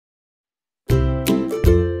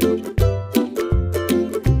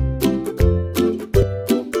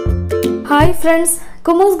Hi friends,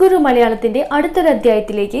 Kumus Guru Malayalatinte അടുത്തൊരു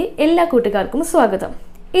അധ്യായത്തിലേക്ക് എല്ലാ കൂട്ടുകാർക്കും സ്വാഗതം.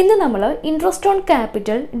 ഇന്ന് നമ്മൾ ഇൻട്രസ്റ്റ് ഓൺ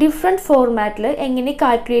ക്യാപിറ്റൽ ഡിഫറെന്റ് ഫോർമാറ്റിൽ എങ്ങനെ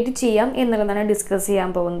കാൽക്കുലേറ്റ് ചെയ്യാം എന്നുള്ളതാണ് ഡിസ്കസ് ചെയ്യാൻ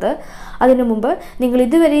പോകുന്നത്. അതിനു മുമ്പ് നിങ്ങൾ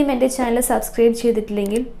ഇതുവരെയും എൻ്റെ ചാനൽ സബ്സ്ക്രൈബ്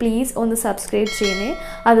ചെയ്തിട്ടില്ലെങ്കിൽ പ്ലീസ് ഒന്ന് സബ്സ്ക്രൈബ് ചെയ്യണേ.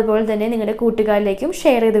 അതുപോലെ തന്നെ നിങ്ങളുടെ കൂട്ടുകാരിലേക്കും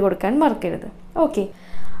ഷെയർ ചെയ്ത് കൊടുക്കാൻ മറക്കരുത്. ഓക്കെ,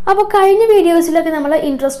 അപ്പോൾ കഴിഞ്ഞ വീഡിയോസിലൊക്കെ നമ്മൾ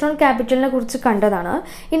ഇൻട്രസ്റ്റ് ഓൺ ക്യാപിറ്റലിനെ കുറിച്ച് കണ്ടതാണ്.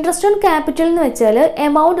 ഇൻട്രസ്റ്റ് ഓൺ ക്യാപിറ്റൽ എന്ന് വെച്ചാൽ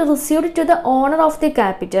amount received to the owner of the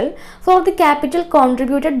capital for the capital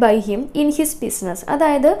contributed by him in his business.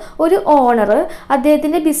 അതായത് ഒരു ഓണർ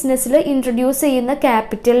അദ്ദേഹത്തിൻ്റെ ബിസിനസ്സിൽ ഇൻട്രൊഡ്യൂസ് ചെയ്യുന്ന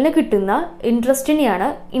ക്യാപിറ്റലിന് കിട്ടുന്ന ഇൻട്രസ്റ്റിനെയാണ്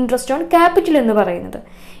ഇൻട്രസ്റ്റ് ഓൺ ക്യാപിറ്റൽ എന്ന് പറയുന്നത്.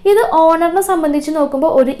 ഇത് ഓണറിനെ സംബന്ധിച്ച്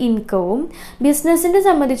നോക്കുമ്പോൾ ഒരു ഇൻകവും ബിസിനസ്സിനെ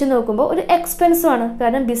സംബന്ധിച്ച് നോക്കുമ്പോൾ ഒരു എക്സ്പെൻസുമാണ്.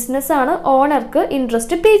 കാരണം ബിസിനസ്സാണ് ഓണർക്ക്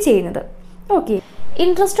ഇൻട്രസ്റ്റ് പേ ചെയ്യുന്നത്. Okay,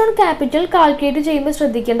 interest on capital calculate ചെയ്യുമ്പോൾ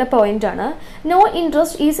ശ്രദ്ധിക്കേണ്ട പോയിന്റ് ആണ് no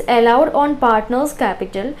interest is allowed on partners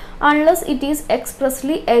capital unless it is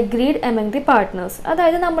expressly agreed among the partners.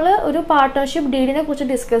 അതായത് നമ്മൾ ഒരു പാർട്ട്ണർഷിപ്പ് ഡീഡിനെ കുറിച്ച്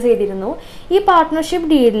ഡിസ്കസ് ചെയ്തിരുന്നു. ഈ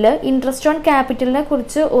പാർട്ട്ണർഷിപ്പ് ഡീഡിൽ ഇൻട്രസ്റ്റ് ഓൺ ക്യാപിറ്റലിനെ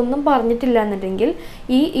കുറിച്ച് ഒന്നും പറഞ്ഞിട്ടില്ല എന്നുണ്ടെങ്കിൽ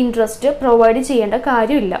ഈ ഇൻട്രസ്റ്റ് പ്രൊവൈഡ് ചെയ്യേണ്ട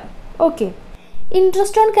കാര്യമില്ല. ഓക്കെ,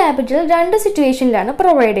 ഇൻട്രസ്റ്റ് ഓൺ ക്യാപിറ്റൽ രണ്ട് സിറ്റുവേഷനിലാണ്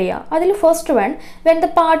പ്രൊവൈഡ് ചെയ്യുക. അതിൽ first one, when the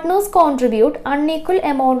partners contribute unequal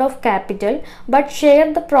amount of capital but share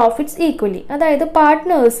the profits equally. അതായത്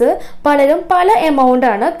പാർട്ട്നേഴ്സ് പലരും പല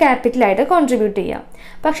എമൗണ്ടാണ് ക്യാപിറ്റലായിട്ട് കോൺട്രിബ്യൂട്ട് ചെയ്യുക,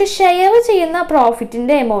 പക്ഷെ ഷെയർ ചെയ്യുന്ന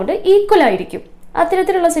പ്രോഫിറ്റിൻ്റെ എമൗണ്ട് ഈക്വൽ ആയിരിക്കും.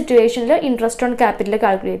 അത്തരത്തിലുള്ള സിറ്റുവേഷനിൽ ഇൻട്രസ്റ്റ് ഓൺ ക്യാപിറ്റൽ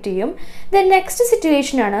കാൽക്കുലേറ്റ് ചെയ്യും. ദെൻ നെക്സ്റ്റ്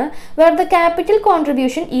സിറ്റുവേഷൻ ആണ് where the capital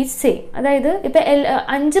contribution is same. അതായത് ഇപ്പോൾ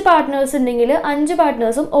 5 പാർട്ട്നേഴ്സ് ഉണ്ടെങ്കിൽ 5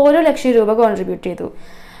 പാർട്ട്നേഴ്സും ഓരോ ലക്ഷം രൂപ കോൺട്രിബ്യൂട്ട് ചെയ്തു.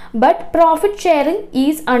 But profit sharing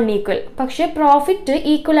is unequal. പക്ഷേ പ്രോഫിറ്റ്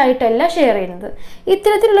ഈക്വൽ ആയിട്ടല്ല ഷെയർ ചെയ്യുന്നത്.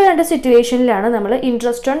 ഇത്തരത്തിലുള്ള രണ്ട് സിറ്റുവേഷനിലാണ് നമ്മൾ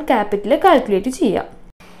ഇൻട്രസ്റ്റ് ഓൺ ക്യാപിറ്റൽ കാൽക്കുലേറ്റ് ചെയ്യുക.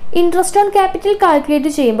 ഇൻട്രസ്റ്റ് ഓൺ ക്യാപിറ്റൽ കാൽക്കുലേറ്റ്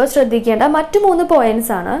ചെയ്യുമ്പോൾ ശ്രദ്ധിക്കേണ്ട മറ്റു 3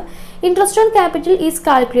 പോയിന്റ്സ് ആണ്. Interest on capital is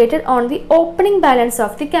calculated on the opening balance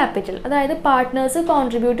of the capital. അതായത് പാർട്ട്നേഴ്സ്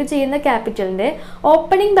കോൺട്രിബ്യൂട്ട് ചെയ്യുന്ന ക്യാപിറ്റലിൻ്റെ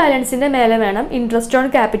ഓപ്പണിംഗ് ബാലൻസിൻ്റെ മേലെ വേണം ഇൻട്രസ്റ്റ് ഓൺ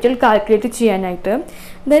ക്യാപിറ്റൽ കാൽക്കുലേറ്റ് ചെയ്യാനായിട്ട്.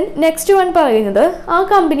 ദെൻ നെക്സ്റ്റ് വൺ പറയുന്നത് ആ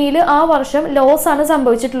കമ്പനിയിൽ ആ വർഷം ലോസ് ആണ്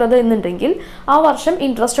സംഭവിച്ചിട്ടുള്ളത് എന്നുണ്ടെങ്കിൽ ആ വർഷം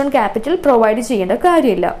ഇൻട്രസ്റ്റ് ഓൺ ക്യാപിറ്റൽ പ്രൊവൈഡ് ചെയ്യേണ്ട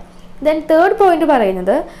കാര്യമില്ല. ദെൻ തേർഡ് പോയിന്റ്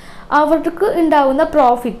പറയുന്നത് അവർക്ക് ഉണ്ടാവുന്ന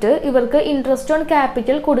പ്രോഫിറ്റ് ഇവർക്ക് ഇൻട്രസ്റ്റ് ഓൺ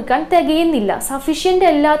ക്യാപിറ്റൽ കൊടുക്കാൻ തികയുന്നില്ല, സഫീഷ്യൻ്റ്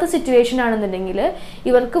അല്ലാത്ത സിറ്റുവേഷൻ ആണെന്നുണ്ടെങ്കിൽ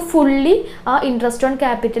ഇവർക്ക് ഫുള്ളി ആ ഇൻട്രസ്റ്റ് ഓൺ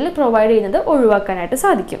ക്യാപിറ്റൽ പ്രൊവൈഡ് ചെയ്യുന്നത് ഒഴിവാക്കാനായിട്ട്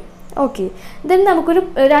സാധിക്കും. ഓക്കെ, ദെൻ നമുക്കൊരു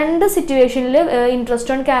 2 സിറ്റുവേഷനിൽ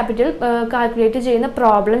ഇൻട്രസ്റ്റ് ഓൺ ക്യാപിറ്റൽ കാൽക്കുലേറ്റ് ചെയ്യുന്ന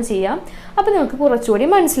പ്രോബ്ലം ചെയ്യാം. അപ്പോൾ നമുക്ക് കുറച്ചുകൂടി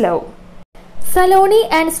മനസ്സിലാവും. സലോണി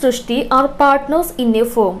ആൻഡ് സൃഷ്ടി R partners in A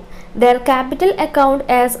firm. Their capital account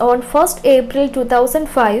as on 1st April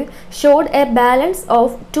 2005 showed a balance of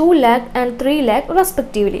 2 lakh and 3 lakh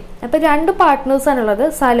respectively. അപ്പോൾ 2 പാർട്ട്നേഴ്സ് ആണുള്ളത്,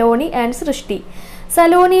 സലോണി ആൻഡ് സൃഷ്ടി.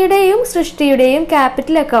 സലോണിയുടെയും സൃഷ്ടിയുടെയും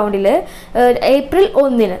ക്യാപിറ്റൽ അക്കൗണ്ടിൽ ഏപ്രിൽ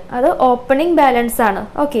 1 അത് ഓപ്പണിംഗ് ബാലൻസ് ആണ്.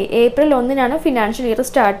 Okay, April 1 financial year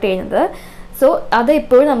start ചെയ്യുന്നത്. So അത്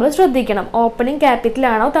എപ്പോഴും നമ്മൾ ശ്രദ്ധിക്കണം, ഓപ്പണിംഗ്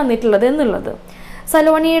ക്യാപിറ്റലാണോ തന്നിട്ടുള്ളത് എന്നുള്ളത്.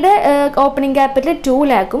 സലോണിയുടെ ഓപ്പണിംഗ് ക്യാപിറ്റൽ 2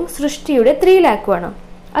 ലാഖും സൃഷ്ടിയുടെ 3 ലാഖും ആണ്.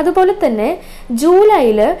 അതുപോലെ തന്നെ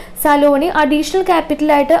ജൂലൈയിൽ സലോണി അഡീഷണൽ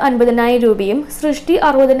ക്യാപിറ്റലായിട്ട് 50,000 രൂപയും സൃഷ്ടി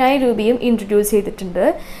 60,000 രൂപയും ഇൻട്രൊഡ്യൂസ് ചെയ്തിട്ടുണ്ട്.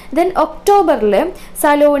 ദെൻ ഒക്ടോബറിൽ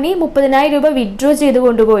സലോണി 30,000 രൂപ വിഡ്രോ ചെയ്ത്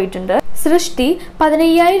കൊണ്ടുപോയിട്ടുണ്ട്. സൃഷ്ടി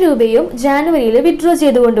 15,000 രൂപയും ജാനുവരിയിൽ വിഡ്രോ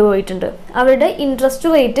ചെയ്ത് കൊണ്ടുപോയിട്ടുണ്ട്. അവരുടെ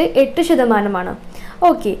ഇൻട്രസ്റ്റ് റേറ്റ് 8%.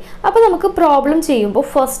 ഓക്കെ, അപ്പോൾ നമുക്ക് പ്രോബ്ലം ചെയ്യുമ്പോൾ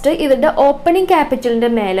ഫസ്റ്റ് ഇവരുടെ ഓപ്പണിംഗ്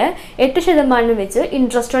ക്യാപിറ്റലിൻ്റെ മേലെ 8% വെച്ച്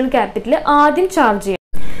ഇൻട്രസ്റ്റ് ഓൺ ക്യാപിറ്റൽ ആദ്യം ചാർജ് ചെയ്യും.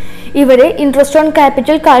 ഇവിടെ ഇൻട്രസ്റ്റ് ഓൺ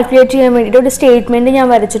ക്യാപിറ്റൽ കാൽക്കുലേറ്റ് ചെയ്യാൻ വേണ്ടിയിട്ട് ഒരു സ്റ്റേറ്റ്മെൻറ്റ് ഞാൻ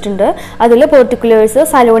വരച്ചിട്ടുണ്ട്. അതിൽ പെർട്ടിക്കുലേഴ്സ്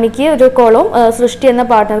സലോണിക്ക് ഒരു കോളം, സൃഷ്ടി എന്ന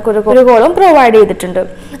പാർട്ട്ണർക്ക് ഒരു കോളം പ്രൊവൈഡ് ചെയ്തിട്ടുണ്ട്.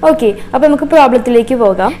 ഓക്കെ, അപ്പോൾ നമുക്ക് പ്രോബ്ലത്തിലേക്ക്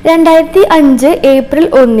പോകാം. 2005 ഏപ്രിൽ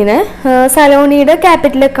 1 സലോണിയുടെ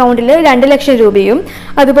ക്യാപിറ്റൽ അക്കൗണ്ടിൽ 2 ലക്ഷം രൂപയും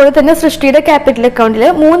അതുപോലെ തന്നെ സൃഷ്ടിയുടെ ക്യാപിറ്റൽ അക്കൗണ്ടിൽ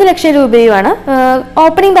 3 ലക്ഷം രൂപയുമാണ്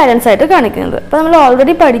ഓപ്പണിംഗ് ബാലൻസ് ആയിട്ട് കാണിക്കുന്നത്. അപ്പോൾ നമ്മൾ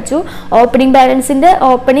ഓൾറെഡി പഠിച്ചു, ഓപ്പണിംഗ്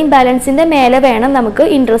ബാലൻസിൻ്റെ മേലെ വേണം നമുക്ക്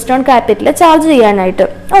ഇൻട്രസ്റ്റ് ഓൺ ക്യാപിറ്റൽ ചാർജ് ചെയ്യാനായിട്ട്.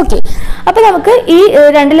 ഓക്കെ, അപ്പോൾ നമുക്ക് ഈ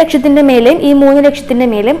 2 ലക്ഷത്തിൻ്റെ മേലെയും ഈ 3 ലക്ഷത്തിൻ്റെ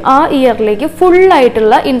മേലെയും ആ ഇയറിലേക്ക്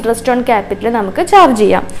ഫുള്ളായിട്ടുള്ള ഇൻട്രസ്റ്റ് ഓൺ ക്യാപിറ്റൽ നമുക്ക് ചാർജ്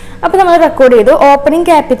ചെയ്യാം. അപ്പോൾ നമ്മൾ റെക്കോർഡ് ചെയ്തു ഓപ്പണിംഗ്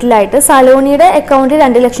ക്യാപിറ്റലായിട്ട് സലോണിയുടെ അക്കൗണ്ടിൽ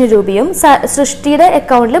 2 ലക്ഷം രൂപയും സൃഷ്ടിയുടെ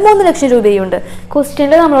അക്കൗണ്ടിൽ 3 ലക്ഷം രൂപയും ഉണ്ട്.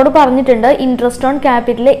 ക്വസ്റ്റ്യനിൽ നമ്മളോട് പറഞ്ഞിട്ടുണ്ട് ഇൻട്രസ്റ്റ് ഓൺ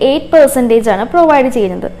ക്യാപിറ്റൽ 8% ആണ് പ്രൊവൈഡ്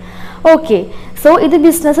ചെയ്യുന്നത്. ഓക്കെ, സോ ഇത്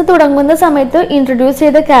ബിസിനസ് തുടങ്ങുന്ന സമയത്ത് ഇൻട്രൊഡ്യൂസ്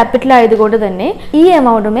ചെയ്ത ക്യാപിറ്റൽ ആയതുകൊണ്ട് തന്നെ ഈ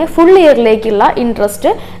എമൗണ്ടുമേ ഫുൾ ഇയറിലേക്കുള്ള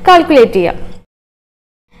ഇൻട്രസ്റ്റ് കാൽക്കുലേറ്റ് ചെയ്യാം.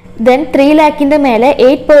 ദെൻ 3 ലാഖിൻ്റെ മേലെ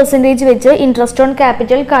 8% വെച്ച് ഇൻട്രസ്റ്റ് ഓൺ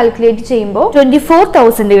ക്യാപിറ്റൽ കാൽക്കുലേറ്റ് ചെയ്യുമ്പോൾ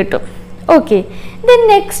 24,000 കിട്ടും. Okay, then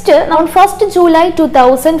next 1st July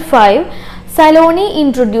 2005 Saloni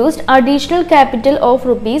introduced additional capital of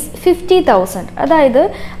 ₹50,000. അതായത്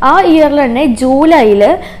ആ ഇയറിൽ തന്നെ ജൂലൈയിൽ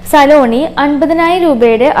സലോണി 50,000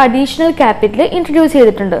 രൂപയുടെ അഡീഷണൽ ക്യാപിറ്റൽ ഇൻട്രൊഡ്യൂസ്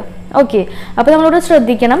ചെയ്തിട്ടുണ്ട്. ഓക്കെ, അപ്പോൾ നമ്മളോട്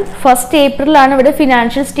ശ്രദ്ധിക്കണം, 1 ഏപ്രിലാണ് ഇവിടെ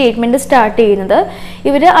ഫിനാൻഷ്യൽ സ്റ്റേറ്റ്മെൻറ്റ് സ്റ്റാർട്ട് ചെയ്യുന്നത്.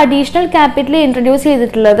 ഇവർ അഡീഷണൽ ക്യാപിറ്റൽ ഇൻട്രൊഡ്യൂസ്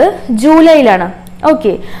ചെയ്തിട്ടുള്ളത് ജൂലൈയിലാണ്.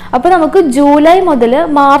 ഓക്കെ, അപ്പോൾ നമുക്ക് ജൂലൈ മുതൽ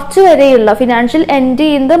മാർച്ച് വരെയുള്ള ഫിനാൻഷ്യൽ എൻഡ്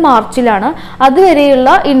ചെയ്യുന്നത് മാർച്ചിലാണ്, അതുവരെയുള്ള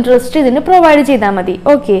ഇൻട്രസ്റ്റ് ഇതിന് പ്രൊവൈഡ് ചെയ്താൽ മതി.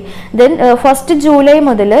 ഓക്കെ, ദെൻ 1 ജൂലൈ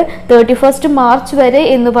മുതൽ 31 മാർച്ച് വരെ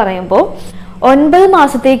എന്ന് പറയുമ്പോൾ 9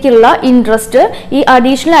 മാസത്തേക്കുള്ള ഇൻട്രസ്റ്റ് ഈ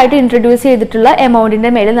അഡീഷണൽ ആയിട്ട് ഇൻട്രൊഡ്യൂസ് ചെയ്തിട്ടുള്ള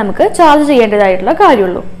എമൗണ്ടിൻ്റെ മേലെ നമുക്ക് ചാർജ് ചെയ്യേണ്ടതായിട്ടുള്ള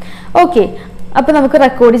കാര്യമുള്ളൂ. ഓക്കെ, അപ്പോൾ നമുക്ക്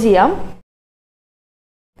റെക്കോർഡ് ചെയ്യാം.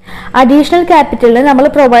 അഡീഷണൽ ക്യാപിറ്റലിന് നമ്മൾ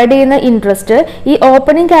പ്രൊവൈഡ് ചെയ്യുന്ന ഇൻട്രസ്റ്റ് ഈ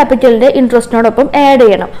ഓപ്പണിംഗ് ക്യാപിറ്റലിന്റെ ഇൻട്രസ്റ്റിനോടൊപ്പം ആഡ്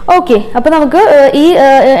ചെയ്യണം. ഓക്കെ, അപ്പോൾ നമുക്ക് ഈ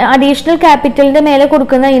അഡീഷണൽ ക്യാപിറ്റലിന്റെ മേലെ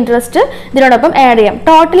കൊടുക്കുന്ന ഇൻട്രസ്റ്റ് ഇതിനോടൊപ്പം ആഡ് ചെയ്യാം.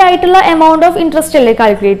 ടോട്ടൽ ആയിട്ടുള്ള എമൗണ്ട് ഓഫ് ഇൻട്രസ്റ്റ് അല്ലേ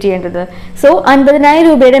കാൽക്കുലേറ്റ് ചെയ്യേണ്ടത്. സോ 50,000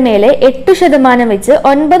 രൂപയുടെ മേലെ 8% വെച്ച്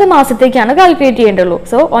 9 മാസത്തേക്കാണ് കാൽക്കുലേറ്റ് ചെയ്യേണ്ടുള്ളൂ.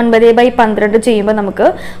 സോ 9/12 ചെയ്യുമ്പോൾ നമുക്ക്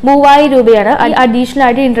 3,000 രൂപയാണ് അഡീഷണൽ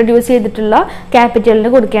ആയിട്ട് ഇൻട്രൊഡ്യൂസ് ചെയ്തിട്ടുള്ള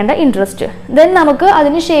ക്യാപിറ്റലിന് കൊടുക്കേണ്ട ഇൻട്രസ്റ്റ്. ദെൻ നമുക്ക്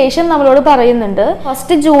അതിനുശേഷം നമ്മളോട് പറയുന്നുണ്ട്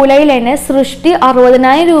 1 ജൂലൈയിൽ തന്നെ സൃഷ്ടി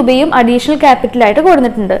 60,000 രൂപയും അഡീഷണൽ ക്യാപിറ്റലായിട്ട്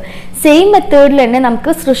കൊടുത്തിട്ടുണ്ട്. സെയിം മെത്തേഡിൽ തന്നെ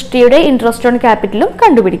നമുക്ക് സൃഷ്ടിയുടെ ഇൻട്രസ്റ്റ് ഓൺ ക്യാപിറ്റലും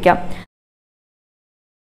കണ്ടുപിടിക്കാം.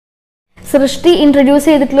 സൃഷ്ടി ഇൻട്രൊഡ്യൂസ്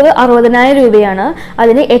ചെയ്തിട്ടുള്ളത് 60,000 രൂപയാണ്.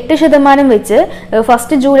 അതിന് 8% വെച്ച്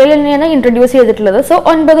 1 ജൂലൈയിൽ തന്നെയാണ് ഇൻട്രൊഡ്യൂസ് ചെയ്തിട്ടുള്ളത്. സോ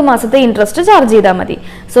 9 മാസത്തെ ഇൻട്രസ്റ്റ് ചാർജ് ചെയ്താൽ മതി.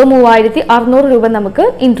 സോ 3,600 രൂപ നമുക്ക്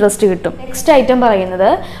ഇൻട്രസ്റ്റ് കിട്ടും. നെക്സ്റ്റ് ഐറ്റം പറയുന്നത്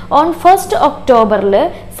ഓൺ 1 ഒക്ടോബറിൽ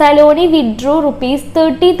സലോണി വിഡ്രൂ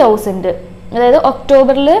 ₹30,000. അതായത്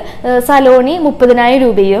ഒക്ടോബറിൽ സലോണി 30,000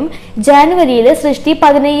 രൂപയും ജാനുവരിയിൽ സൃഷ്ടി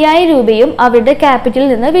 15,000 രൂപയും അവരുടെ ക്യാപിറ്റലിൽ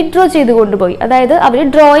നിന്ന് വിഡ്രോ ചെയ്ത് കൊണ്ടുപോയി. അതായത് അവർ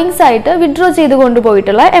ഡ്രോയിങ്സ് ആയിട്ട് വിഡ്രോ ചെയ്ത്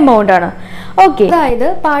കൊണ്ടുപോയിട്ടുള്ള എമൗണ്ട് ആണ്. ഓക്കെ, അതായത്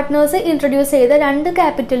പാർട്ട്നേഴ്സ് ഇൻട്രൊഡ്യൂസ് ചെയ്ത 2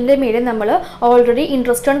 ക്യാപിറ്റലിന്റെ മേലെ നമ്മൾ already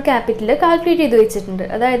interest on capital calculate ചെയ്ത് വെച്ചിട്ടുണ്ട്.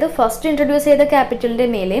 അതായത് ഫസ്റ്റ് ഇൻട്രൊഡ്യൂസ് ചെയ്ത ക്യാപിറ്റലിന്റെ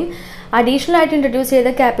മേലെയും അഡീഷണൽ ആയിട്ട് ഇൻട്രൊഡ്യൂസ്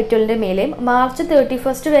ചെയ്ത ക്യാപിറ്റലിന്റെ മേലെയും മാർച്ച്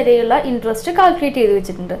 31 വരെയുള്ള ഇൻട്രസ്റ്റ് കാൽക്കുലേറ്റ് ചെയ്ത്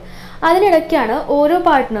വെച്ചിട്ടുണ്ട്. അതിനിടയ്ക്കാണ് ഓരോ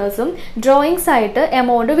പാർട്ട്നേഴ്സും ഡ്രോയിങ്സ് ആയിട്ട്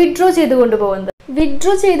എമൗണ്ട് വിഡ്രോ ചെയ്ത് കൊണ്ടുപോകുന്നത്.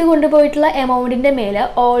 വിഡ്രോ ചെയ്ത് കൊണ്ടുപോയിട്ടുള്ള എമൗണ്ടിന്റെ മേലെ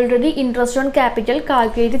already interest on capital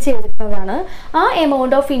calculate ചെയ്തിട്ടുള്ളതാണ്. ആ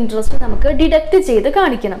എമൗണ്ട് ഓഫ് ഇൻട്രസ്റ്റ് നമുക്ക് ഡിഡക്റ്റ് ചെയ്ത്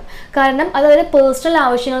കാണിക്കണം. കാരണം അത് അവരുടെ പേഴ്സണൽ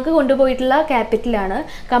ആവശ്യങ്ങൾക്ക് കൊണ്ടുപോയിട്ടുള്ള ക്യാപിറ്റലാണ്.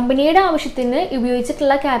 കമ്പനിയുടെ ആവശ്യത്തിന്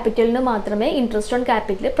ഉപയോഗിച്ചിട്ടുള്ള ക്യാപിറ്റലിന് മാത്രമേ ഇൻട്രസ്റ്റ് ഓൺ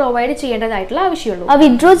ക്യാപിറ്റൽ പ്രൊവൈഡ് ചെയ്യേണ്ടതായിട്ടുള്ള ആവശ്യമുള്ളൂ. ആ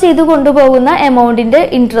വിഡ്രോ ചെയ്ത് കൊണ്ടുപോകുന്ന എമൗണ്ടിന്റെ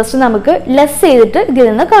ഇൻട്രസ്റ്റ് നമുക്ക് ലെസ് ചെയ്തിട്ട് ഇതിൽ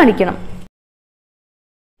നിന്ന് കാണിക്കണം.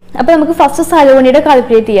 അപ്പോൾ നമുക്ക് ഫസ്റ്റ് സലോണിയുടെ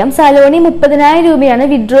കാൽക്കുലേറ്റ് ചെയ്യാം. സലോണി 30,000 രൂപയാണ്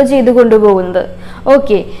വിഡ്രോ ചെയ്ത് കൊണ്ടുപോകുന്നത്.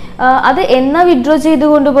 ഓക്കെ, അത് എന്നാ വിഡ്രോ ചെയ്ത്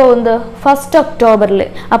കൊണ്ടുപോകുന്നത്? 1 ഒക്ടോബറിൽ.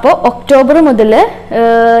 അപ്പോൾ ഒക്ടോബർ മുതൽ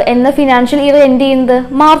എന്ന ഫിനാൻഷ്യൽ ഇയർ എൻഡ് ചെയ്യുന്നത്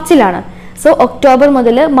മാർച്ചിലാണ്. സോ ഒക്ടോബർ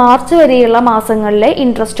മുതൽ മാർച്ച് വരെയുള്ള മാസങ്ങളിലെ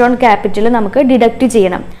ഇൻട്രസ്റ്റ് ഓൺ ക്യാപിറ്റൽ നമുക്ക് ഡിഡക്റ്റ്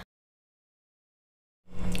ചെയ്യണം.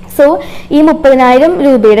 സോ ഈ 30,000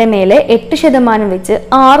 രൂപയുടെ മേലെ 8% വെച്ച്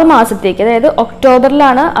 6 മാസത്തേക്ക്, അതായത്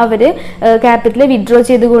ഒക്ടോബറിലാണ് അവർ ക്യാപിറ്റൽ വിഡ്രോ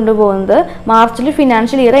ചെയ്ത് കൊണ്ടുപോകുന്നത്, മാർച്ചിൽ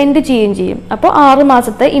ഫിനാൻഷ്യൽ ഇയർ എൻഡ് ചെയ്യുകയും ചെയ്യും. അപ്പോൾ 6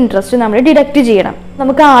 മാസത്തെ ഇൻട്രസ്റ്റ് നമ്മൾ ഡിഡക്റ്റ് ചെയ്യണം.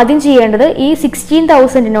 നമുക്ക് ആദ്യം ചെയ്യേണ്ടത് ഈ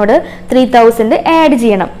 16,000നോട് 3,000 ആഡ്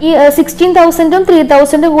ചെയ്യണം. ഈ 16,000ഉം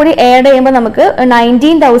 3,000 കൂടി ആഡ് ചെയ്യുമ്പോൾ നമുക്ക്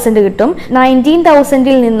 19,000 കിട്ടും.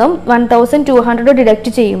 19,000ൽ നിന്നും 1,200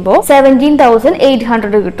 ഡിഡക്റ്റ് ചെയ്യുമ്പോൾ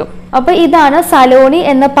 17,800 കിട്ടും. അപ്പോൾ ഇതാണ് സലോണി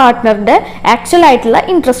എന്ന പാർട്ട്ണറുടെ ആക്ച്വൽ ആയിട്ടുള്ള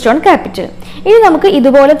ഇൻട്രസ്റ്റ് ഓൺ ക്യാപിറ്റൽ. ഇനി നമുക്ക്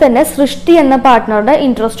ഇതുപോലെ തന്നെ സൃഷ്ടി എന്ന പാർട്ട്ണറുടെ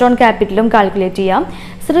ഇൻട്രസ്റ്റ് ഓൺ ക്യാപിറ്റലും കാൽക്കുലേറ്റ് ചെയ്യാം.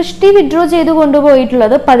 സൃഷ്ടി വിഡ്രോ ചെയ്ത്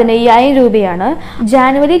കൊണ്ടുപോയിട്ടുള്ളത് 15,000 രൂപയാണ്.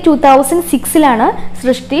 ജാനുവരി 2006ലാണ്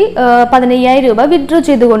സൃഷ്ടി 15,000 രൂപ വിഡ്രോ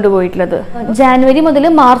ചെയ്ത് കൊണ്ടുപോയിട്ടുള്ളത്. ജാനുവരി മുതൽ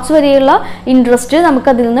മാർച്ച് വരെയുള്ള ഇൻട്രസ്റ്റ്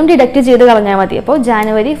നമുക്ക് അതിൽ നിന്നും ഡിഡക്റ്റ് ചെയ്ത് കളഞ്ഞാൽ മതി. അപ്പോൾ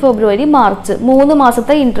ജാനുവരി, ഫെബ്രുവരി, മാർച്ച് 3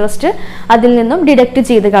 മാസത്തെ ഇൻട്രസ്റ്റ് അതിൽ നിന്നും ഡിഡക്റ്റ്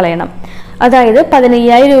ചെയ്ത് കളയണം. അതായത്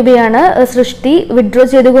 15,000 രൂപയാണ് സൃഷ്ടി വിഡ്രോ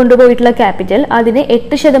ചെയ്ത് കൊണ്ടുപോയിട്ടുള്ള ക്യാപിറ്റൽ. അതിന്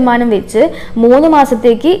 8% വെച്ച് 3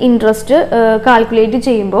 മാസത്തേക്ക് ഇൻട്രസ്റ്റ് കാൽക്കുലേറ്റ്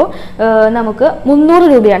ചെയ്യുമ്പോൾ നമുക്ക് 300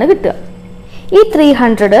 രൂപയാണ് കിട്ടുക. ഈ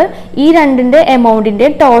 300 ഈ രണ്ടിൻ്റെ എമൗണ്ടിൻ്റെ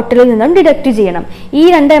ടോട്ടലിൽ നിന്നും ഡിഡക്റ്റ് ചെയ്യണം. ഈ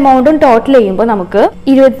 2 എമൗണ്ടും ടോട്ടൽ ചെയ്യുമ്പോൾ നമുക്ക്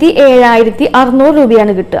 27,600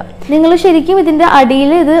 രൂപയാണ് കിട്ടുക. നിങ്ങൾ ശരിക്കും ഇതിൻ്റെ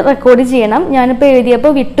അടിയിൽ ഇത് റെക്കോർഡ് ചെയ്യണം. ഞാനിപ്പോൾ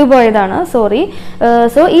എഴുതിയപ്പോൾ വിട്ടുപോയതാണ്, സോറി.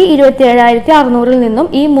 സോ ഈ 27,600ൽ നിന്നും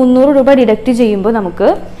ഈ 300 രൂപ ഡിഡക്റ്റ് ചെയ്യുമ്പോൾ നമുക്ക്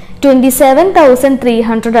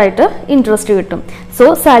 27,300 ആയിട്ട് ഇൻട്രസ്റ്റ് കിട്ടും. സോ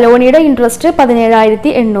സലോണിയുടെ ഇൻട്രസ്റ്റ്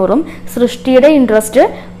 17,800ഉം സൃഷ്ടിയുടെ ഇൻട്രസ്റ്റ്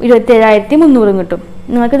 27,300ഉം കിട്ടും.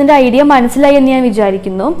 നിങ്ങൾക്ക് ഇതിൻ്റെ ഐഡിയ മനസ്സിലായി എന്ന് ഞാൻ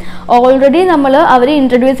വിചാരിക്കുന്നു. ഓൾറെഡി നമ്മൾ അവർ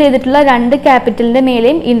ഇൻട്രൊഡ്യൂസ് ചെയ്തിട്ടുള്ള 2 ക്യാപിറ്റലിൻ്റെ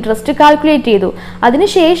മേലെയും ഇൻട്രസ്റ്റ് കാൽക്കുലേറ്റ് ചെയ്തു.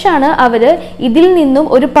 അതിനുശേഷമാണ് അവർ ഇതിൽ നിന്നും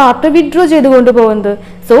ഒരു പാർട്ട് വിഡ്രോ ചെയ്ത് കൊണ്ടുപോകുന്നത്.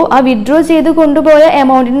 സോ ആ വിഡ്രോ ചെയ്ത് കൊണ്ടുപോയ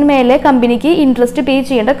എമൗണ്ടിന് മേലെ കമ്പനിക്ക് ഇൻട്രസ്റ്റ് പേ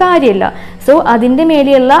ചെയ്യേണ്ട കാര്യമില്ല. സോ അതിൻ്റെ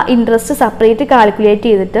മേലെയുള്ള ഇൻട്രസ്റ്റ് സെപ്പറേറ്റ് കാൽക്കുലേറ്റ്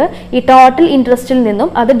ചെയ്തിട്ട് ഈ ടോട്ടൽ ഇൻട്രസ്റ്റിൽ നിന്നും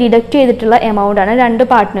അത് ഡിഡക്റ്റ് ചെയ്തിട്ടുള്ള എമൗണ്ടാണ് 2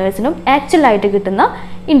 പാർട്ട്നേഴ്സിനും ആക്ച്വലായിട്ട് കിട്ടുന്ന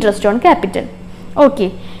ഇൻട്രസ്റ്റ് ഓൺ ക്യാപിറ്റൽ. ഓക്കെ,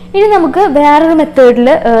 ഇനി നമുക്ക് വേറൊരു മെത്തേഡിൽ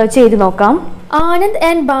ചെയ്ത് നോക്കാം. Anand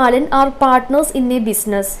and Balan are partners in a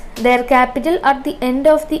business. Their capital at the end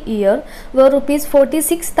of the year were rupees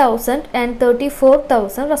 46,000 and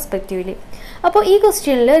 34,000 respectively. അപ്പോൾ ഈ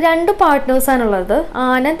ക്വസ്റ്റ്യനിൽ 2 പാർട്ട്നേഴ്സാണുള്ളത്,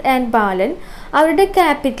 ആനന്ദ് ആൻഡ് ബാലൻ. അവരുടെ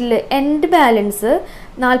ക്യാപിറ്റൽ എൻഡ് ബാലൻസ്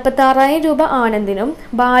 46,000 രൂപ ആനന്ദിനും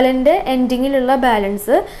ബാലൻ്റെ എൻഡിങ്ങിലുള്ള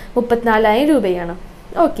ബാലൻസ് 34,000 രൂപയാണ്.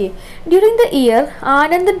 Okay, during the year,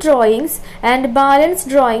 Anand drawings and Balan's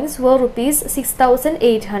drawings were rupees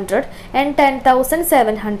 6,800 and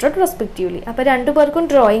 10,700 respectively. അപ്പോൾ 2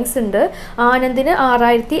 പേർക്കും drawings ഉണ്ട്. ആനന്ദിന്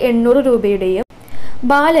 6,800 രൂപയുടെയും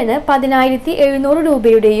ബാലന് 10,700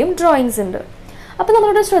 രൂപയുടെയും drawings ഉണ്ട്. അപ്പോൾ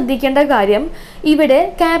നമ്മളിവിടെ ശ്രദ്ധിക്കേണ്ട കാര്യം, ഇവിടെ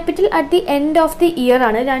capital at the end of the year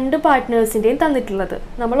ആണ് 2 പാർട്ട്നേഴ്സിൻ്റെയും തന്നിട്ടുള്ളത്.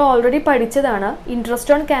 നമ്മൾ ഓൾറെഡി പഠിച്ചതാണ്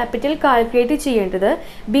ഇൻട്രസ്റ്റ് ഓൺ ക്യാപിറ്റൽ കാൽക്കുലേറ്റ് ചെയ്യേണ്ടത്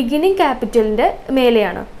ബിഗിനിങ് ക്യാപിറ്റലിൻ്റെ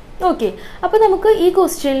മേലെയാണ്. ഓക്കെ, അപ്പോൾ നമുക്ക് ഈ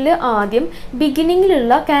ക്വസ്റ്റ്യനിൽ ആദ്യം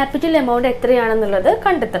ബിഗിനിങ്ങിലുള്ള ക്യാപിറ്റൽ എമൗണ്ട് എത്രയാണെന്നുള്ളത്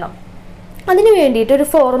കണ്ടെത്തണം. അതിന് വേണ്ടിയിട്ട് ഒരു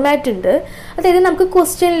ഫോർമാറ്റ് ഉണ്ട്. അതായത് നമുക്ക്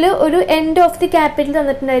ക്വസ്റ്റ്യനിൽ ഒരു എൻഡ് ഓഫ് ദി ക്യാപിറ്റൽ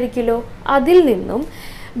തന്നിട്ടുണ്ടായിരിക്കുമല്ലോ, അതിൽ നിന്നും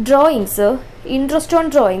drawings, interest on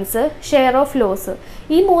drawings, share of loss,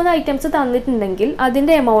 ഈ 3 ഐറ്റംസ് തന്നിട്ടുണ്ടെങ്കിൽ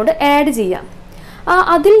അതിൻ്റെ എമൗണ്ട് ആഡ് ചെയ്യാം.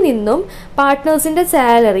 അതിൽ നിന്നും പാർട്ട്നേഴ്സിൻ്റെ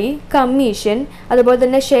സാലറി, കമ്മീഷൻ, അതുപോലെ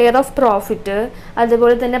തന്നെ ഷെയർ ഓഫ് പ്രോഫിറ്റ്,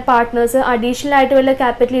 അതുപോലെ തന്നെ പാർട്ട്നേഴ്സ് അഡീഷണൽ ആയിട്ട് വല്ല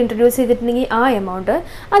ക്യാപിറ്റൽ ഇൻട്രൊഡ്യൂസ് ചെയ്തിട്ടുണ്ടെങ്കിൽ ആ എമൗണ്ട്,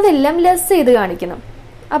 അതെല്ലാം ലെസ് ചെയ്ത് കാണിക്കണം.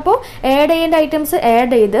 അപ്പോൾ ആഡ് ചെയ്യേണ്ട ഐറ്റംസ്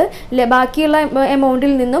ആഡ് ചെയ്ത് ബാക്കിയുള്ള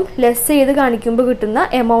എമൗണ്ടിൽ നിന്നും ലെസ് ചെയ്ത് കാണിക്കുമ്പോൾ കിട്ടുന്ന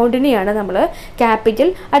എമൗണ്ടിനെയാണ് നമ്മൾ capital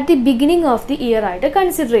at the beginning of the year ആയിട്ട്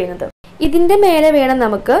കൺസിഡർ ചെയ്യുന്നത്. ഇതിൻ്റെ മേലെ വേണം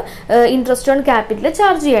നമുക്ക് ഇൻട്രസ്റ്റ് ഓൺ ക്യാപിറ്റൽ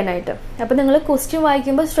ചാർജ് ചെയ്യാനായിട്ട്. അപ്പോൾ നിങ്ങൾ ക്വസ്റ്റ്യൻ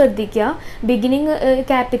വായിക്കുമ്പോൾ ശ്രദ്ധിക്കുക, ബിഗിനിങ്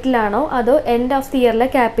ക്യാപിറ്റലാണോ അതോ എൻഡ് ഓഫ് ദി ഇയറിലെ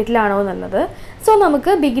ക്യാപിറ്റലാണോ എന്നുള്ളത്. സോ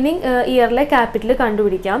നമുക്ക് ബിഗിനിങ് ഇയറിലെ ക്യാപിറ്റൽ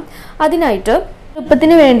കണ്ടുപിടിക്കാം. അതിനായിട്ട്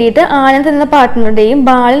എളുപ്പത്തിന് വേണ്ടിയിട്ട് ആനന്ദ് എന്ന പാർട്ട്ണറുടെയും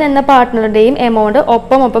ബാലൻ എന്ന പാർട്ട്ണറുടെയും എമൗണ്ട്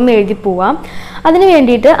ഒപ്പം എഴുതി പോവാം. അതിന്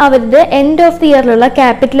വേണ്ടിയിട്ട് അവരുടെ end of the ഇയറിലുള്ള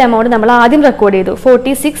capital amount നമ്മൾ ആദ്യം റെക്കോർഡ് ചെയ്തു.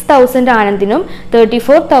 46,000 ആനന്ദിനും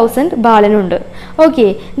 34,000 ബാലനുണ്ട്. ഓക്കെ,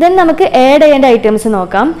 ദെൻ നമുക്ക് ആഡ് ചെയ്യേണ്ട ഐറ്റംസ്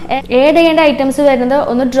നോക്കാം. ആഡ് ചെയ്യേണ്ട ഐറ്റംസ് വരുന്നത്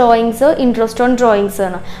ഒന്ന് ഡ്രോയിങ്സ്, ഇൻട്രസ്റ്റ് ഓൺ ഡ്രോയിങ്സ്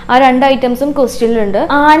ആണ്. ആ 2 ഐറ്റംസും ക്വസ്റ്റ്യനിലുണ്ട്.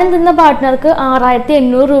 ആനന്ദ് എന്ന പാർട്ട്ണർക്ക്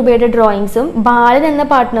 6,800 രൂപയുടെ ഡ്രോയിങ്സും ബാലൻ എന്ന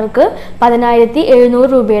പാർട്ട്ണർക്ക് 10,700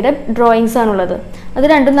 രൂപയുടെ ഡ്രോയിങ്സ് ആണുള്ളത്. അത്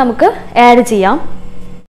രണ്ടും നമുക്ക് ആഡ് ചെയ്യാം.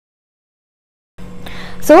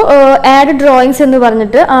 സോ ആഡ് ഡ്രോയിങ്സ് എന്ന്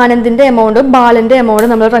പറഞ്ഞിട്ട് ആനന്ദിൻ്റെ എമൗണ്ടും ബാലൻ്റെ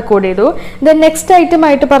എമൗണ്ടും നമ്മൾ റെക്കോർഡ് ചെയ്തു. ദെൻ നെക്സ്റ്റ് ഐറ്റം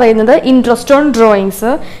ആയിട്ട് പറയുന്നത് interest on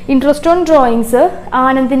drawings. Interest on drawings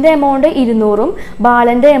ആനന്ദിൻ്റെ എമൗണ്ട് 200ഉം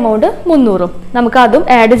ബാലൻ്റെ എമൗണ്ട് 300ഉം. നമുക്ക് അതും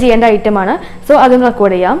ആഡ് ചെയ്യേണ്ട ഐറ്റമാണ്. സോ അതും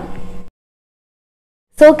റെക്കോർഡ് ചെയ്യാം.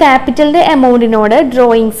 സോ ക്യാപിറ്റലിൻ്റെ എമൗണ്ടിനോട്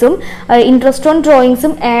ഡ്രോയിങ്സും ഇൻട്രസ്റ്റ് ഓൺ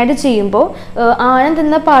ഡ്രോയിങ്സും ആഡ് ചെയ്യുമ്പോൾ ആനന്ദ്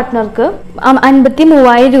എന്ന പാർട്ട്ണർക്ക്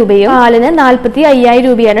 53,000 രൂപയും ബാലന് 45,000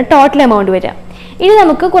 രൂപയാണ് ടോട്ടൽ എമൗണ്ട് വരിക. ഇനി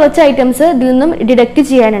നമുക്ക് കുറച്ച് ഐറ്റംസ് ഇതിൽ നിന്നും ഡിഡക്റ്റ്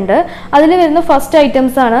ചെയ്യാനുണ്ട്. അതിൽ വരുന്ന ഫസ്റ്റ്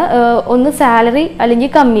ഐറ്റംസ് ആണ് ഒന്ന് സാലറി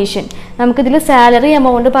അല്ലെങ്കിൽ കമ്മീഷൻ. നമുക്കിതിൽ സാലറി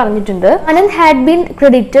എമൗണ്ട് പറഞ്ഞിട്ടുണ്ട്. Anand had been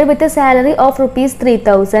credited with a salary of rupees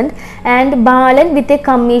 3,000 and Balan with a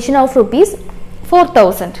commission of rupees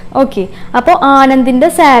 4,000. Okay, അപ്പോൾ ആനന്ദിൻ്റെ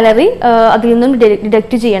സാലറി അതിൽ നിന്നും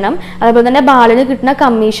ഡിഡക്റ്റ് ചെയ്യണം. അതുപോലെ തന്നെ ബാലന് കിട്ടുന്ന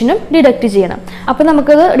കമ്മീഷനും ഡിഡക്റ്റ് ചെയ്യണം. അപ്പോൾ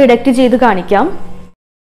നമുക്കത് ഡിഡക്റ്റ് ചെയ്ത് കാണിക്കാം.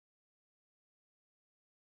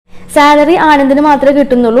 സാലറി ആനന്ദിന് മാത്രമേ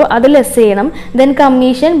കിട്ടുന്നുള്ളൂ, അത് ലെസ് ചെയ്യണം. ദെൻ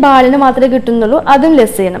കമ്മീഷൻ ബാലന് മാത്രമേ കിട്ടുന്നുള്ളൂ, അതും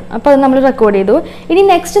ലെസ് ചെയ്യണം. അപ്പോൾ അത് നമ്മൾ റെക്കോർഡ് ചെയ്തു. ഇനി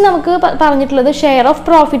നെക്സ്റ്റ് നമുക്ക് പറഞ്ഞിട്ടുള്ളത് ഷെയർ ഓഫ്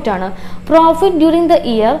പ്രോഫിറ്റ് ആണ്. Profit during the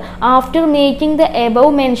year after making the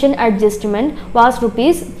above mention adjustment was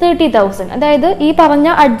rupees 30,000. അതായത് ഈ പറഞ്ഞ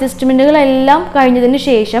അഡ്ജസ്റ്റ്മെന്റുകളെല്ലാം കഴിഞ്ഞതിന്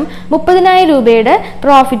ശേഷം 30,000 രൂപയുടെ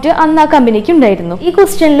പ്രോഫിറ്റ് അന്ന് ആ കമ്പനിക്ക് ഉണ്ടായിരുന്നു. ഈ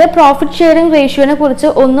ക്വസ്റ്റ്യനിൽ പ്രോഫിറ്റ് ഷെയറിംഗ് റേഷ്യോനെ കുറിച്ച്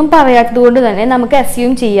ഒന്നും പറയാത്തത് കൊണ്ട് തന്നെ നമുക്ക്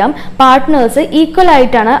അസ്യൂം ചെയ്യാം പാർട്ട്നേഴ്സ് ഈക്വൽ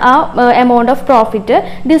ആയിട്ടാണ് ആ എമൗണ്ട് ഓഫ് പ്രോഫിറ്റ്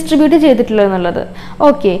ഡിസ്ട്രിബ്യൂട്ട് ചെയ്തിട്ടുള്ളത് എന്നുള്ളത്.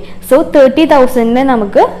 ഓക്കെ, സോ 30,000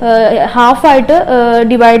 നമുക്ക് ഹാഫ് ആയിട്ട്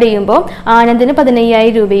ഡിവൈഡ് ചെയ്യുമ്പോൾ ആനന്ദിന്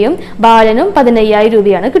 15,000 രൂപയും ബാലനും 15,000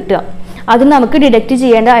 രൂപയാണ് കിട്ടുക. അത് നമുക്ക് ഡിഡക്റ്റ്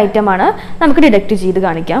ചെയ്യേണ്ട ഐറ്റമാണ്. നമുക്ക് ഡിഡക്റ്റ് ചെയ്ത്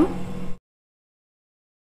കാണിക്കാം.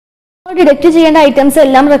 ഡിഡക്റ്റ് ചെയ്യേണ്ട ഐറ്റംസ്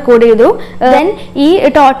എല്ലാം റെക്കോർഡ് ചെയ്തു. ദെൻ ഈ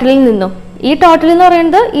ടോട്ടലിൽ നിന്നും ഈ ടോട്ടൽ എന്ന്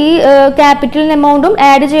പറയുന്നത് ഈ ക്യാപിറ്റൽ എമൗണ്ടും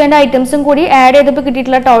ആഡ് ചെയ്യേണ്ട ഐറ്റംസും കൂടി ആഡ് ചെയ്തപ്പോൾ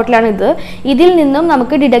കിട്ടിയിട്ടുള്ള ടോട്ടലാണ് ഇത്. ഇതിൽ നിന്നും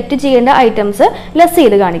നമുക്ക് ഡിഡക്റ്റ് ചെയ്യേണ്ട ഐറ്റംസ് ലെസ്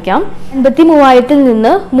ചെയ്ത് കാണിക്കാം. 53,000-ൽ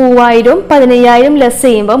നിന്ന് 3,000 15,000 ലെസ്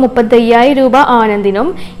ചെയ്യുമ്പോൾ 35,000 രൂപ ആനന്ദിനും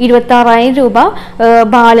 26,000 രൂപ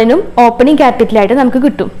ബാലനും ഓപ്പണിംഗ് ക്യാപിറ്റലായിട്ട് നമുക്ക്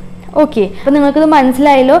കിട്ടും. ഓക്കെ, അപ്പോൾ നിങ്ങൾക്കിത്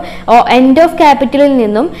മനസ്സിലായല്ലോ. എൻഡ് ഓഫ് ക്യാപിറ്റലിൽ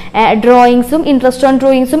നിന്നും ഡ്രോയിങ്സും ഇൻട്രസ്റ്റ് ഓൺ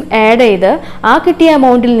ഡ്രോയിങ്സും ആഡ് ചെയ്ത് ആ കിട്ടിയ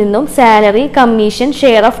എമൗണ്ടിൽ നിന്നും salary, commission,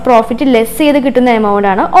 share of profit less ചെയ്ത് കിട്ടുന്ന എമൗണ്ട്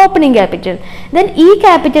ആണ് ഓപ്പണിംഗ് ക്യാപിറ്റൽ. ദെൻ ഈ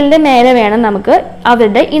ക്യാപിറ്റലിന്റെ മേലെ വേണം നമുക്ക്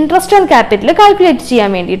അവരുടെ ഇൻട്രസ്റ്റ് ഓൺ ക്യാപിറ്റൽ കാൽക്കുലേറ്റ് ചെയ്യാൻ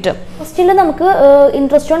വേണ്ടിയിട്ട്. ഫസ്റ്റിൽ നമുക്ക്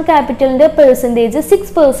ഇൻട്രസ്റ്റ് ഓൺ ക്യാപിറ്റലിന്റെ പെർസെൻറ്റേജ്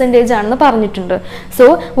 6% ആണെന്ന് പറഞ്ഞിട്ടുണ്ട്. സോ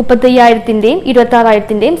 35,000-ന്റെയും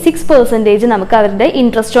 26,000-ന്റെയും 6% നമുക്ക് അവരുടെ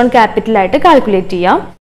ഇൻട്രസ്റ്റ് ഓൺ ക്യാപിറ്റലായിട്ട് കാൽക്കുലേറ്റ് ചെയ്യാം.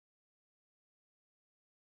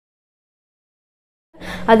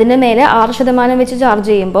 അതിന് മേലെ 6% വെച്ച് ചാർജ്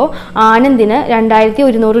ചെയ്യുമ്പോൾ ആനന്ദിന്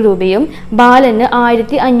 2,100 രൂപയും ബാലന്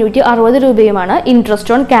 1,560 രൂപയുമാണ്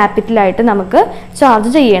ഇൻട്രസ്റ്റ് ഓൺ ക്യാപിറ്റലായിട്ട് നമുക്ക്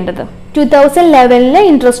ചാർജ് ചെയ്യേണ്ടത്. 2011-ലെ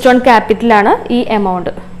ഇൻട്രസ്റ്റ് ഓൺ ക്യാപിറ്റലാണ് ഈ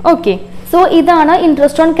എമൗണ്ട്. ഓക്കെ, സോ ഇതാണ്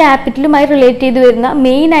ഇൻട്രസ്റ്റ് ഓൺ ക്യാപിറ്റലുമായി റിലേറ്റ് ചെയ്ത് വരുന്ന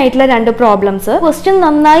മെയിൻ ആയിട്ടുള്ള 2 പ്രോബ്ലംസ്. ക്വസ്റ്റ്യൻ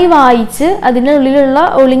നന്നായി വായിച്ച് അതിനുള്ളിലുള്ള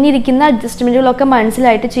ഒളിഞ്ഞിരിക്കുന്ന അഡ്ജസ്റ്റ്മെന്റുകളൊക്കെ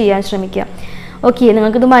മനസ്സിലായിട്ട് ചെയ്യാൻ ശ്രമിക്കുക. ഓക്കെ,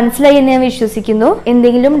 നിങ്ങൾക്കിത് മനസ്സിലായി എന്ന് ഞാൻ വിശ്വസിക്കുന്നു.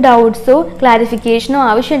 എന്തെങ്കിലും ഡൗട്ട്സോ ക്ലാരിഫിക്കേഷനോ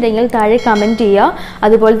ആവശ്യമുണ്ടെങ്കിൽ താഴെ കമൻറ്റ് ചെയ്യുക.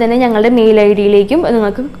 അതുപോലെ തന്നെ ഞങ്ങളുടെ മെയിൽ ID-യിലേക്കും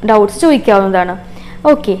നിങ്ങൾക്ക് ഡൗട്ട്സ് ചോദിക്കാവുന്നതാണ്.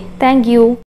 Okay, thank you.